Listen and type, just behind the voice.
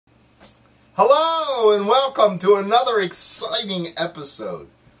Hello and welcome to another exciting episode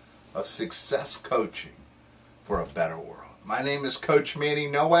of Success Coaching for a Better World. My name is Coach Manny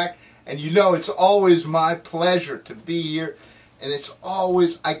Nowak, and you know it's always my pleasure to be here, and it's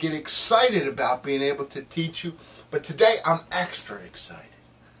always, I get excited about being able to teach you, but today I'm extra excited.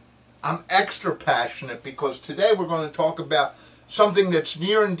 I'm extra passionate because today we're going to talk about something that's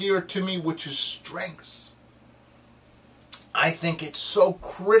near and dear to me, which is strengths. I think it's so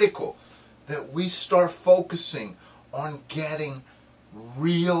critical that we start focusing on getting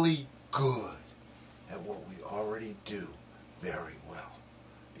really good at what we already do very well.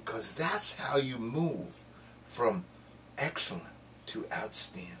 Because that's how you move from excellent to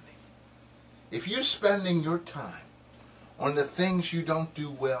outstanding. If you're spending your time on the things you don't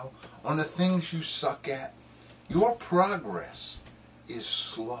do well, on the things you suck at, your progress is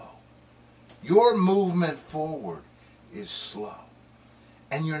slow. Your movement forward is slow.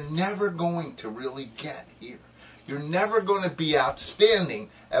 And you're never going to really get here. You're never going to be outstanding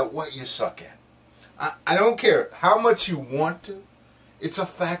at what you suck at. I don't care how much you want to. It's a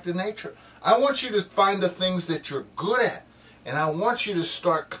fact of nature. I want you to find the things that you're good at. And I want you to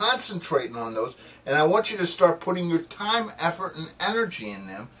start concentrating on those. And I want you to start putting your time, effort, and energy in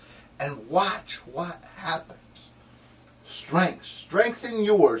them. And watch what happens. Strengthen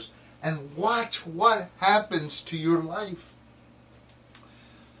yours. And watch what happens to your life.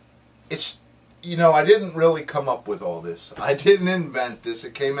 I didn't really come up with all this. I didn't invent this.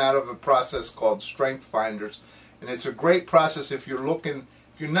 It came out of a process called Strength Finders. And it's a great process if you're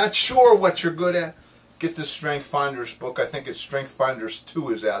not sure what you're good at, get the Strength Finders book. I think it's Strength Finders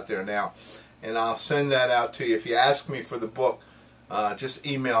 2 is out there now. And I'll send that out to you. If you ask me for the book, just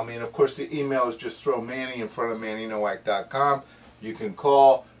email me. And of course the email is just throw Manny in front of MannyNowak.com. You can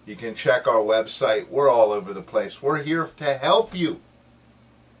call. You can check our website. We're all over the place. We're here to help you.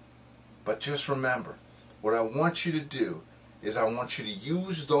 But just remember, what I want you to do is I want you to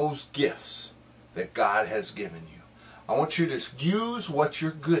use those gifts that God has given you. I want you to use what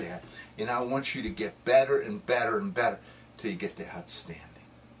you're good at, and I want you to get better and better and better till you get to outstanding.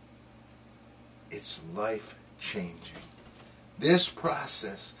 It's life-changing. This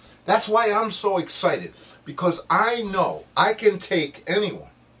process, that's why I'm so excited, because I know I can take anyone,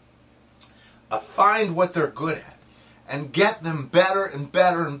 find what they're good at, and get them better and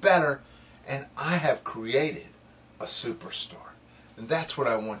better and better. And I have created a superstar. And that's what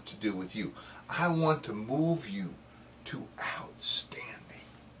I want to do with you. I want to move you to outstanding.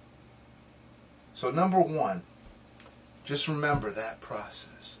 So number one, just remember that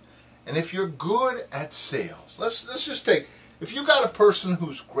process. And if you're good at sales, let's just take, if you got a person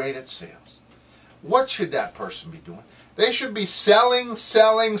who's great at sales, what should that person be doing? They should be selling,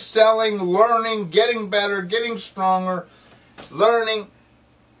 learning, getting better, getting stronger, learning.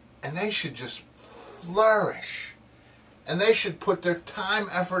 And they should just flourish. And they should put their time,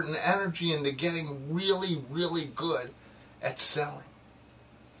 effort, and energy into getting really, really good at selling.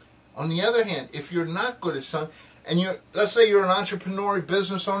 On the other hand, if you're not good at selling, and let's say you're an entrepreneur,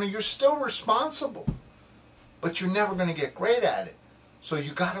 business owner, you're still responsible. But you're never going to get great at it. So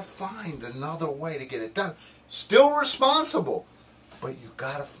you got to find another way to get it done. Still responsible, but you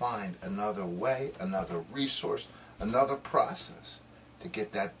got to find another way, another resource, another process to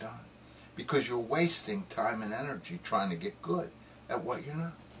get that done, because you're wasting time and energy trying to get good at what you're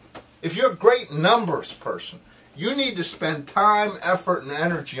not. If you're a great numbers person, you need to spend time, effort, and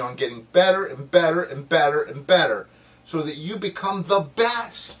energy on getting better and better and better and better so that you become the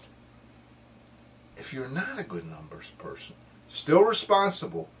best. If you're not a good numbers person, still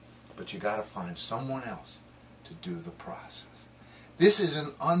responsible, but you got to find someone else to do the process. This is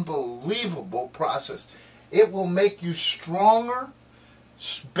an unbelievable process. It will make you stronger,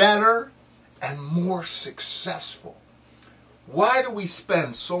 better, and more successful. Why do we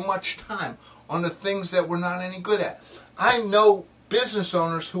spend so much time on the things that we're not any good at? I know business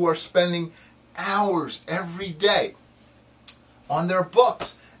owners who are spending hours every day on their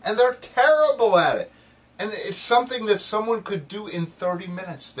books, and they're terrible at it. And it's something that someone could do in 30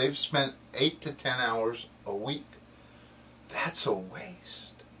 minutes. They've spent 8 to 10 hours a week. That's a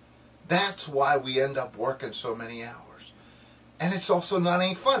waste. That's why we end up working so many hours. And it's also not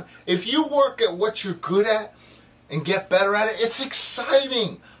any fun. If you work at what you're good at and get better at it, it's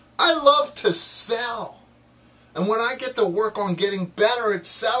exciting. I love to sell. And when I get to work on getting better at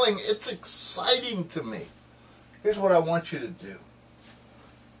selling, it's exciting to me. Here's what I want you to do.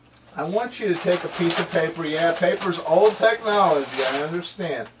 I want you to take a piece of paper. Yeah, paper's old technology, I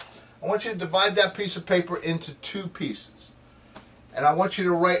understand. I want you to divide that piece of paper into 2 pieces. And I want you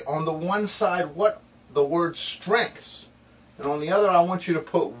to write on the one side what the word strengths. And on the other, I want you to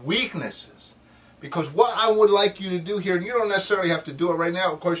put weaknesses. Because what I would like you to do here, and you don't necessarily have to do it right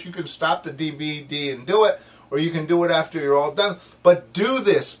now. Of course, you can stop the DVD and do it, or you can do it after you're all done. But do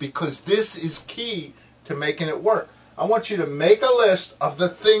this, because this is key to making it work. I want you to make a list of the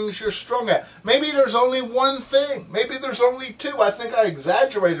things you're strong at. Maybe there's only one thing. Maybe there's only two. I think I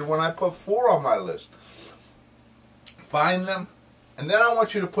exaggerated when I put 4 on my list. Find them. And then I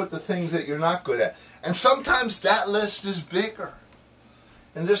want you to put the things that you're not good at. And sometimes that list is bigger.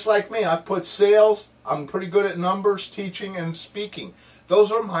 And just like me, I've put sales. I'm pretty good at numbers, teaching, and speaking.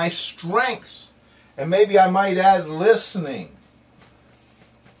 Those are my strengths. And maybe I might add listening.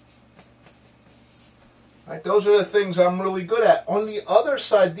 Right? Those are the things I'm really good at. On the other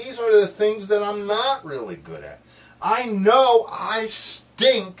side, these are the things that I'm not really good at. I know I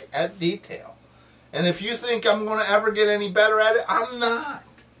stink at detail. And if you think I'm going to ever get any better at it, I'm not.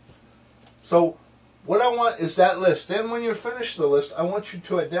 So what I want is that list. Then when you're finished the list, I want you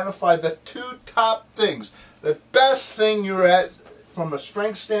to identify the 2 top things. The best thing you're at from a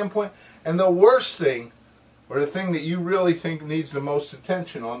strength standpoint, and the worst thing, or the thing that you really think needs the most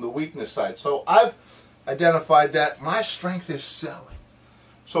attention on the weakness side. So I've identified that my strength is selling.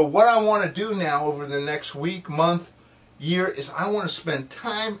 So what I want to do now over the next week, month, year is I want to spend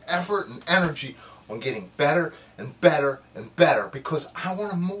time, effort, and energy on getting better and better and better, because I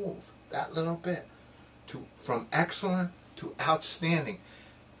want to move that little bit from excellent to outstanding,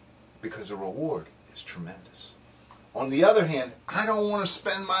 because the reward is tremendous. On the other hand, I don't want to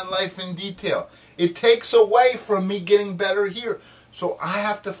spend my life in detail. It takes away from me getting better here. So I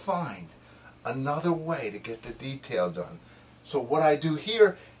have to find another way to get the detail done. So what I do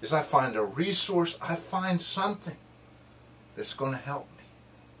here is I find a resource, I find something that's going to help me.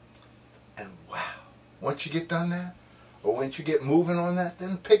 And wow, once you get done that, or once you get moving on that,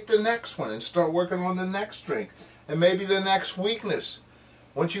 then pick the next one and start working on the next strength. And maybe the next weakness.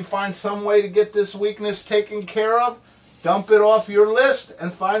 Once you find some way to get this weakness taken care of, dump it off your list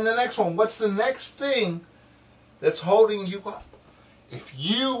and find the next one. What's the next thing that's holding you up? If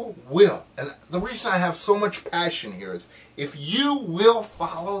you will, and the reason I have so much passion here is, if you will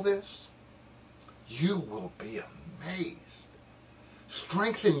follow this, you will be amazed.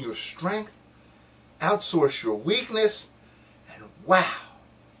 Strengthen your strength, outsource your weakness, and wow,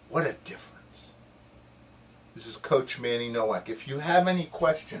 what a difference. This is Coach Manny Nowak. If you have any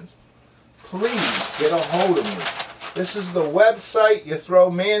questions, please get a hold of me. This is the website. You throw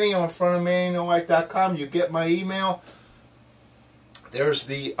Manny on front of MannyNowak.com. You get my email. There's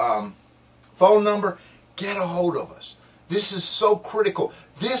the phone number. Get a hold of us. This is so critical.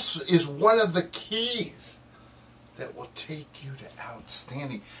 This is one of the keys that will take you to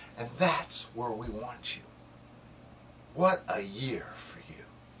outstanding. And that's where we want you. What a year for you.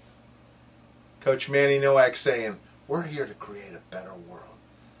 Coach Manny Nowak saying, we're here to create a better world.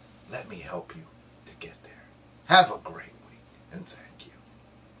 Let me help you to get there. Have a great week, and thanks.